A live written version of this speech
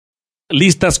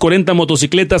Listas 40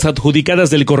 motocicletas adjudicadas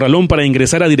del corralón para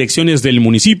ingresar a direcciones del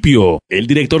municipio. El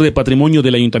director de Patrimonio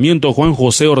del Ayuntamiento, Juan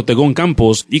José Ortegon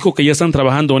Campos, dijo que ya están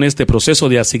trabajando en este proceso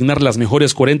de asignar las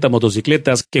mejores 40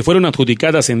 motocicletas que fueron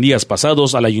adjudicadas en días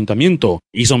pasados al ayuntamiento.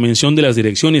 Hizo mención de las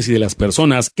direcciones y de las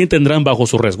personas que tendrán bajo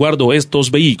su resguardo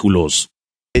estos vehículos.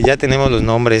 Ya tenemos los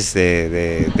nombres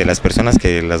de las personas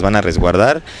que las van a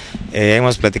resguardar.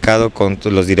 Hemos platicado con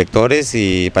los directores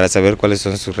y para saber cuáles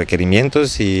son sus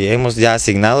requerimientos y hemos ya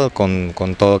asignado con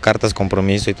todo, cartas,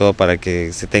 compromiso y todo para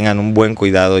que se tengan un buen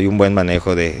cuidado y un buen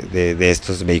manejo de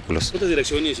estos vehículos. ¿Cuántas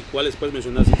direcciones y cuáles puedes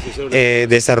mencionar?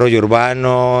 Desarrollo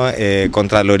urbano,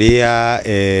 Contraloría,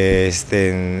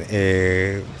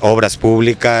 obras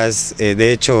públicas,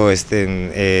 de hecho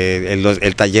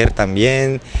el taller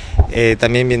también.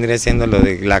 También vendría siendo lo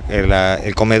de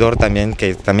el comedor también,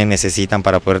 que también necesitan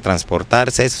para poder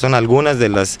transportarse. Esas son algunas de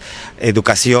las,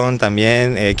 educación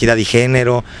también, equidad y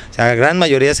género. O sea, a la gran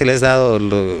mayoría se les ha dado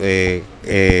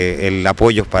el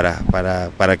apoyo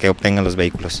para que obtengan los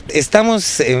vehículos.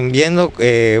 Estamos viendo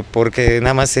porque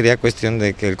nada más sería cuestión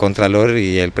de que el Contralor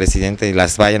y el presidente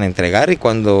las vayan a entregar y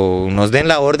cuando nos den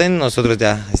la orden nosotros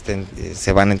ya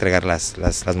se van a entregar las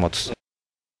motos.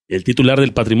 El titular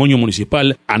del Patrimonio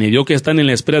Municipal añadió que están en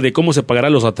la espera de cómo se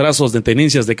pagarán los atrasos de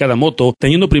tenencias de cada moto,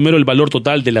 teniendo primero el valor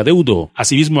total del adeudo.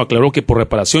 Asimismo, aclaró que por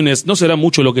reparaciones no será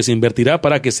mucho lo que se invertirá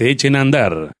para que se echen a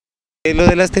andar. Lo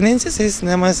de las tenencias es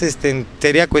nada más,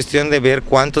 sería cuestión de ver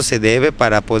cuánto se debe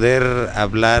para poder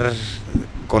hablar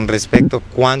con respecto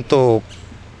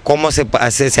cómo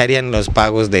se harían los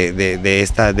pagos de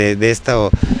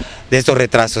estos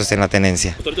retrasos en la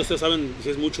tenencia. ¿Ahorita ustedes saben si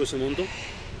es mucho ese monto?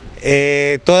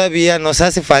 Todavía nos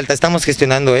hace falta, estamos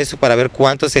gestionando eso para ver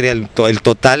cuánto sería el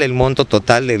monto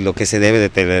total de lo que se debe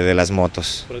de las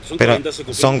motos. Pero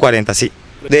son 40, sí.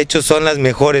 De hecho son las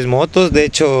mejores motos, de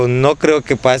hecho no creo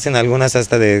que pasen algunas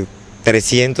hasta de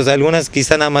 300, algunas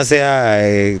quizá nada más sea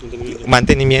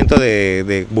mantenimiento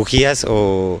de bujías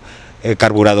o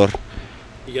carburador.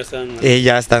 Y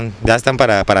ya están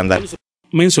para andar.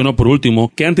 Mencionó por último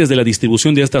que antes de la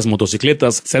distribución de estas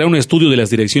motocicletas será un estudio de las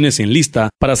direcciones en lista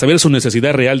para saber su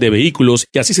necesidad real de vehículos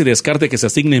y así se descarte que se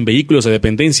asignen vehículos a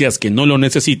dependencias que no lo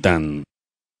necesitan.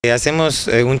 Hacemos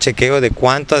un chequeo de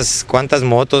cuántas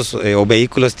motos o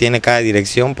vehículos tiene cada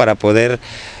dirección para poder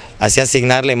así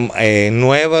asignarle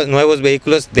nuevos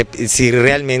vehículos si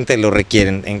realmente lo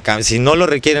requieren. Si no lo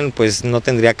requieren, pues no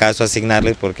tendría caso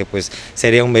asignarles porque pues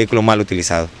sería un vehículo mal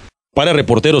utilizado. Para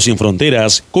Reporteros Sin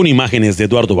Fronteras, con imágenes de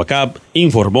Eduardo Bacab,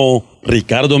 informó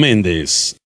Ricardo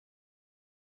Méndez.